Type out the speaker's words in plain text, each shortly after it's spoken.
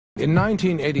In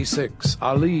 1986,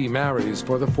 Ali marries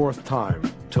for the fourth time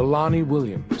to Lonnie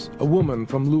Williams, a woman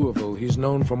from Louisville he's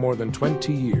known for more than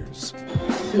 20 years.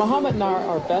 Muhammad and I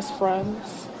are best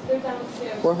friends.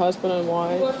 We're husband and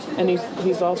wife, and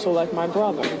he's also like my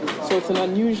brother. So it's an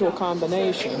unusual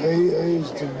combination. I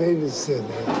used to babysit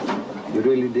her. You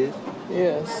really did?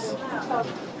 Yes.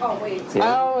 I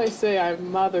always say I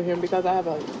mother him because I have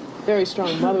a very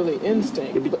strong motherly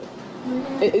instinct. But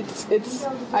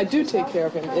I do take care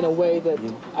of him in a way that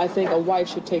I think a wife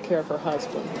should take care of her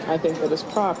husband. I think that is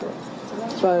proper.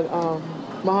 But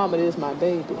Muhammad is my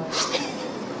baby.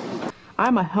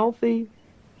 I'm a healthy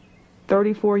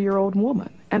 34-year-old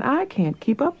woman, and I can't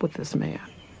keep up with this man.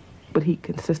 But he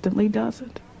consistently does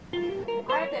it. I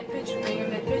have that picture,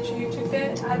 ma'am. That picture you took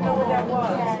that, I know what that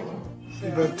was.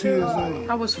 About 2 years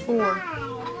old. I was 4.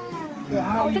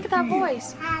 Oh, look at that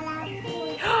voice. My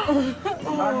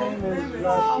name is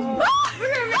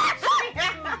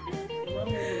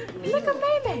Look at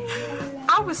Mamie.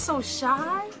 I was so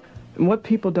shy. What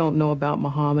people don't know about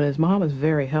Muhammad is Muhammad's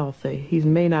very healthy. He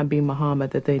may not be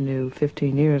Muhammad that they knew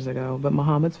 15 years ago, but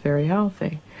Muhammad's very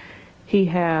healthy. He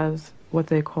has what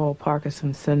they call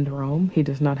Parkinson syndrome. He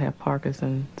does not have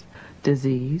Parkinson's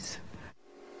disease.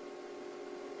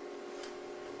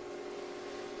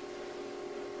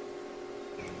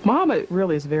 Muhammad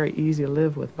really is very easy to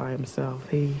live with by himself.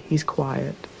 He's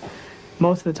quiet.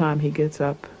 Most of the time he gets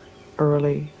up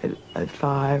early at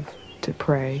 5 to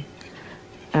pray,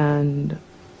 and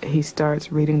he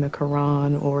starts reading the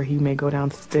Quran, or he may go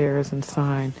downstairs and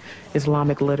sign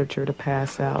Islamic literature to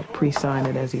pass out, pre-sign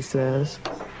it as he says.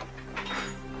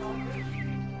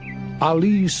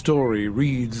 Ali's story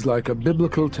reads like a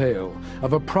biblical tale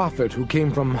of a prophet who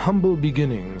came from humble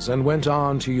beginnings and went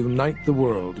on to unite the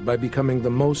world by becoming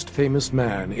the most famous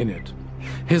man in it.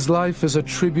 His life is a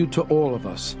tribute to all of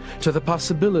us, to the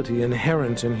possibility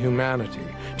inherent in humanity,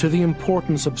 to the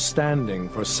importance of standing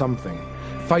for something,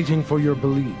 fighting for your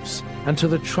beliefs, and to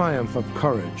the triumph of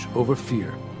courage over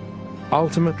fear.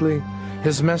 Ultimately,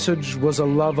 his message was a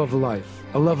love of life,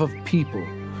 a love of people,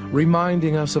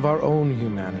 reminding us of our own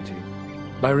humanity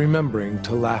by remembering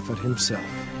to laugh at himself.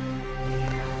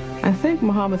 I think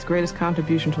Muhammad's greatest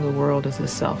contribution to the world is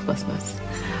his selflessness.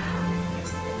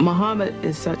 Muhammad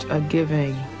is such a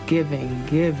giving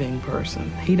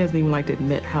person. He doesn't even like to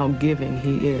admit how giving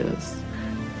he is.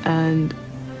 And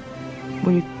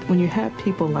when you have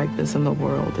people like this in the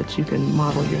world that you can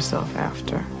model yourself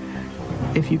after,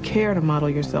 if you care to model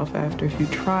yourself after, if you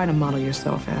try to model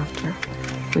yourself after,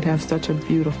 we'd have such a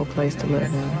beautiful place to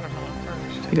live in.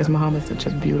 Because Muhammad's such a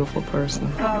beautiful person.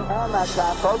 And that's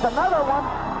that, folks. Another one.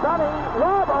 Sonny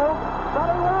Rabo.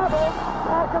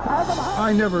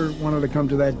 I never wanted to come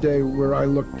to that day where I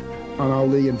looked on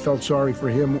Ali and felt sorry for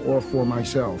him or for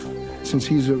myself. Since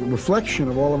he's a reflection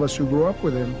of all of us who grew up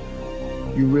with him,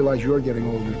 you realize you're getting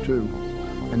older too.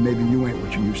 And maybe you ain't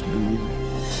what you used to be either.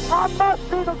 I must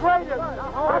be the greatest.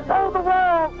 I told the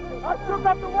world. I shook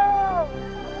up the world.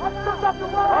 I shook up the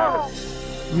world.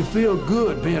 You feel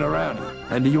good being around him.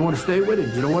 And do you want to stay with him?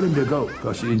 You don't want him to go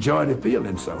because you enjoy the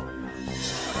feeling so.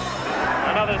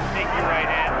 Another sneaky right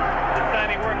hand. This time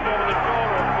he works over the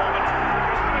shoulder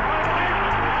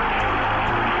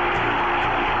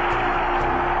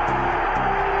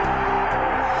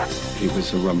of Foreman. He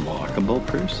was a remarkable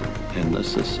person in the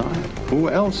society. Who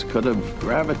else could have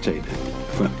gravitated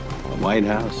from the White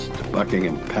House to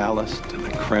Buckingham Palace to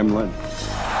the Kremlin?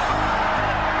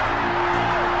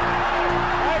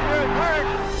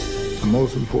 The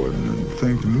most important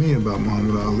thing to me about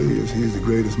Muhammad Ali is he's the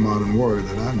greatest modern warrior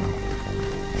that I know.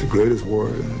 He's the greatest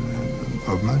warrior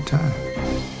of my time.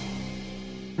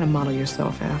 To model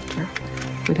yourself after,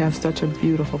 we'd have such a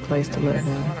beautiful place to live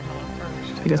in.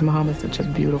 Because Muhammad's such a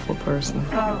beautiful person.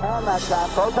 And that's that,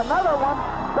 folks. Another one.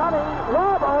 Sonny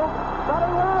Rabo.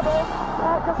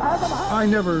 I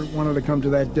never wanted to come to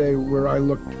that day where I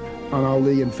looked on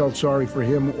Ali and felt sorry for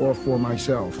him or for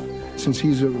myself. Since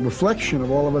he's a reflection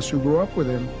of all of us who grew up with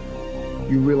him,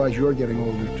 you realize you're getting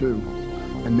older too.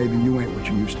 And maybe you ain't what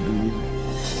you used to be either.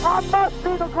 I must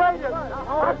be the greatest.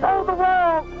 I told the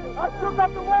world. I shook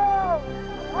up the world.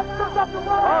 I shook up the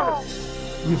world.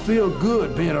 You feel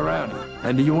good being around him.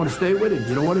 And do you want to stay with him?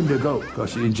 You don't want him to go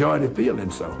because you enjoy the feeling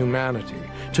so. Humanity,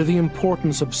 to the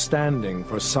importance of standing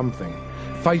for something,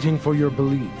 fighting for your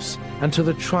beliefs, and to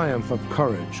the triumph of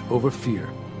courage over fear.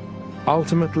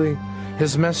 Ultimately,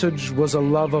 his message was a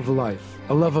love of life,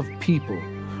 a love of people,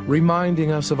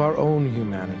 reminding us of our own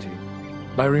humanity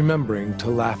by remembering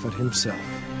to laugh at himself.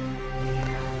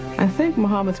 I think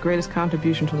Muhammad's greatest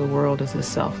contribution to the world is his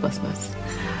selflessness.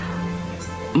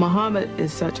 Muhammad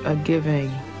is such a giving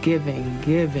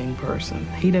giving person.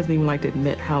 He doesn't even like to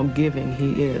admit how giving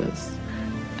he is.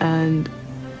 And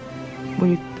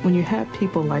when you have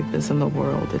people like this in the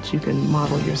world that you can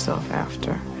model yourself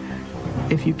after,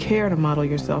 if you care to model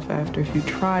yourself after, if you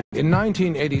try. In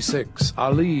 1986,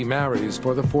 Ali marries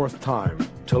for the 4th time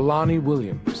to Lonnie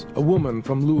Williams, a woman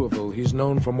from Louisville he's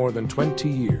known for more than 20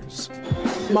 years.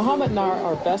 Muhammad and I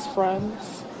are best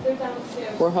friends.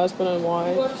 We're husband and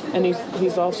wife, and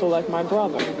he's also like my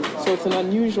brother. So it's an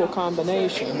unusual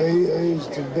combination. I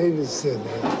used to babysit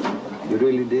him. You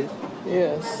really did?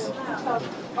 Yes.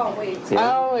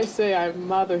 I always say I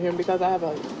mother him because I have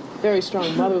a very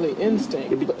strong motherly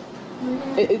instinct. But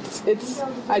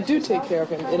I do take care of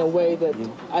him in a way that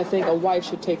I think a wife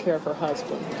should take care of her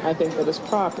husband. I think that is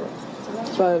proper.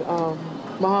 But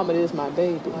Muhammad is my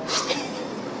baby.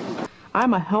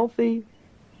 I'm a healthy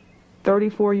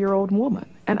 34-year-old woman,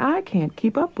 and I can't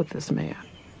keep up with this man.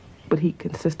 But he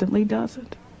consistently does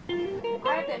it. I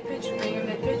have that picture, Miriam.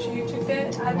 That picture you took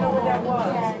that, I know what that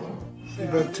was.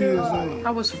 About 2 years old. I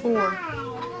was 4.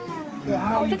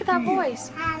 Oh, look at that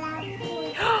voice. My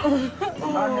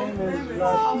name is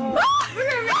Lonnie.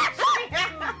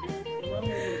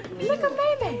 Look at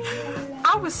baby.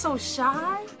 I was so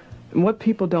shy. And what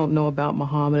people don't know about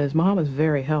Muhammad is Muhammad's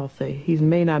very healthy. He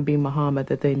may not be Muhammad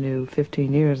that they knew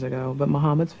 15 years ago, but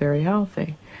Muhammad's very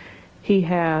healthy. He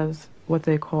has what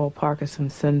they call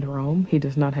Parkinson's syndrome. He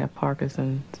does not have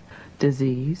Parkinson's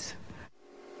disease.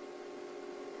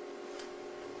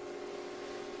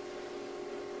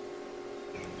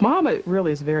 Muhammad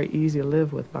really is very easy to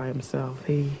live with by himself.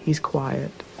 He's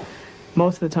quiet.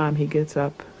 Most of the time he gets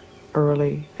up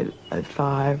early at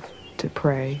 5 to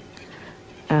pray,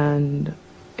 and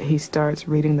he starts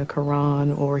reading the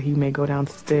Quran, or he may go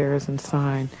downstairs and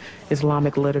sign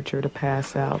Islamic literature to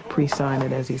pass out, pre-sign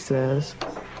it as he says.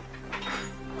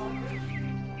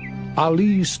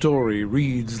 Ali's story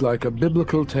reads like a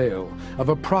biblical tale of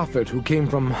a prophet who came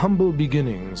from humble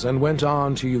beginnings and went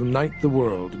on to unite the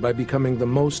world by becoming the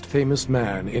most famous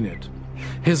man in it.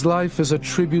 His life is a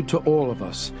tribute to all of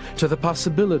us, to the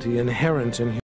possibility inherent in